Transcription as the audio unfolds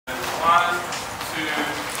1, 2,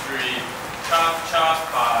 3, chop, chop,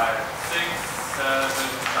 5, 6, 7,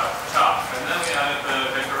 chop, chop. And then we added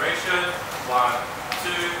the decoration. 1, 2,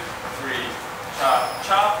 3, chop,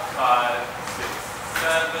 chop, 5, 6,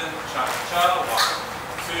 7, chop, chop. 1,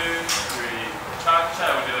 2, 3, chop,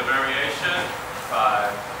 chop. We did a variation.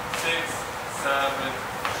 5, 6, 7,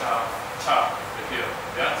 chop, chop. The heel.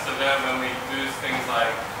 Yeah. So then when we do things like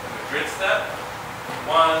the grid step,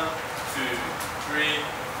 1, 2, 3,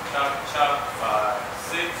 chop, chop, 5,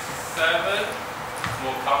 6, 7. It's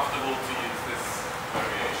more comfortable to use this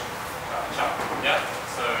variation. Chop, chop. Yeah.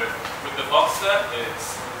 So with the box step,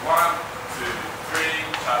 it's 1, 2,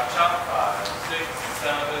 3, chop, chop, 5, 6,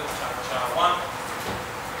 7, chop, chop, 1,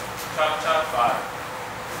 chop, chop, 5,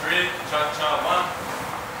 3, chop, chop, 1,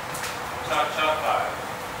 chop, chop, 5,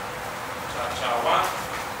 chop, chop, 1,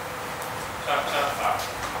 chop, chop,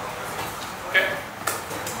 5. Okay.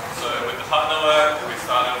 So with the partner work, we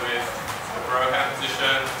started with the bro hand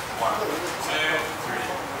position. 1, 2, 3,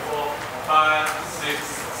 4, 5, 6,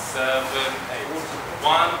 7, 8.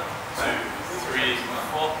 1, 2, 3,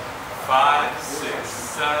 4, 5, 6,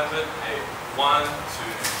 7, 8. 1,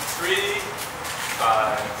 2, 3,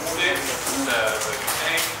 5, 6, 7,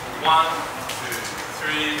 8. 1, 2,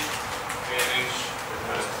 3. Finish with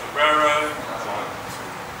the sombrero. 1,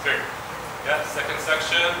 2, 3. Yeah, second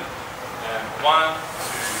section. And 1,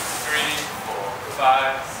 2, 3, 4,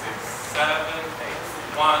 5, 6, 7, 8.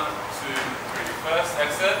 1, 2, 3. First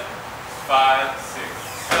exit. 5, 6,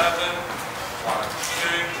 7. 1,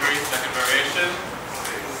 2, 3. Second variation.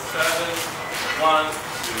 6, 7. 1,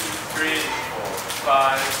 2, 3, 4,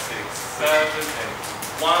 5, 6, 7,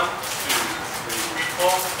 8. 1, 2, 3,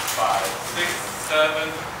 4, 5, 6, 7.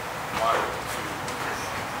 1, 2, 3.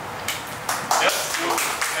 Yep.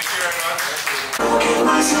 Thank you very much.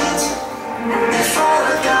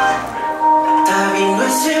 Está viendo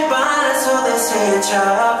ese parazo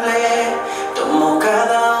desechable. Tomó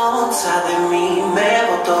cada onza de mí, me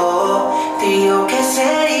botó. Dijo que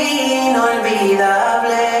sería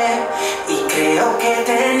inolvidable. Y creo que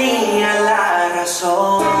tenía la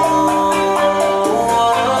razón.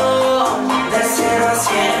 De 0 a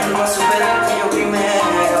 100 va a superarte yo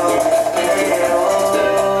primero. Pero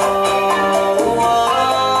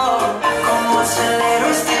 ¿cómo acelero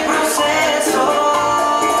este proceso?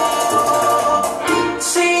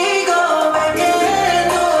 Sigo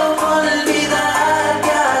bebiendo por olvidarte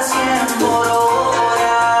a 100 por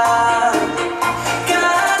hora.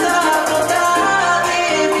 Cada gota de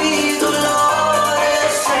mis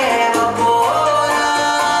dolores se evaporan.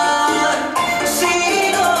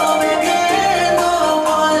 Sigo bebiendo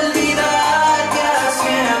por olvidarte a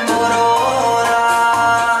 100 por hora.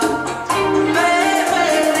 Pero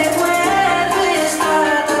el recuerdo está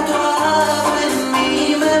tatuado en mi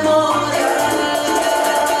memoria.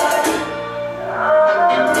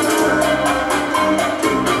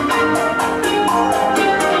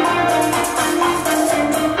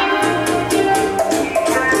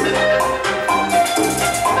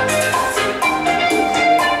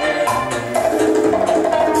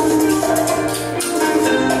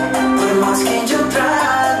 Por más que yo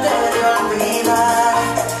trate de olvidar,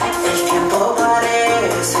 el tiempo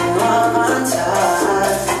parece no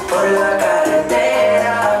avanzar. Por la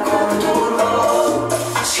carretera con turbo,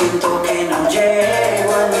 siento que no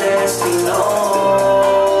llego al destino.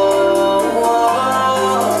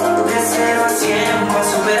 De 0 a 100 va a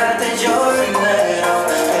superarte yo primero.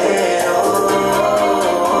 Pero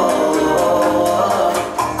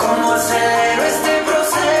 ¿cómo acelero este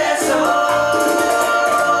proceso?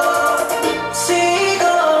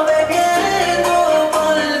 Sigo bebiendo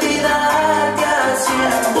por olvidarte a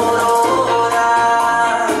 100 por hora.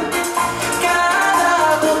 Cada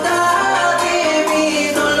gota de mis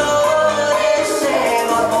dolores se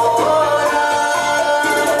evaporan.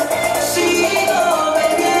 Sigo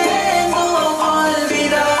bebiendo por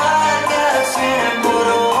olvidarte a 100 por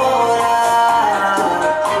hora.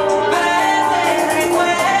 Pero el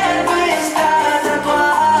recuerdo está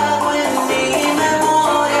tatuado en mi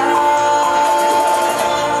memoria.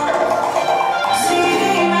 Si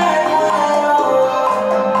me muero,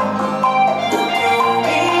 no te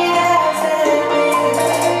olvides de mí.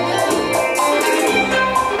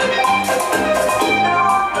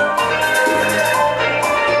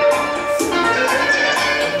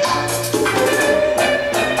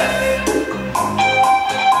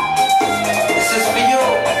 This is for you,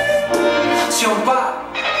 Sion Pa.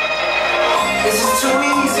 This is too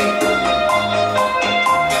easy.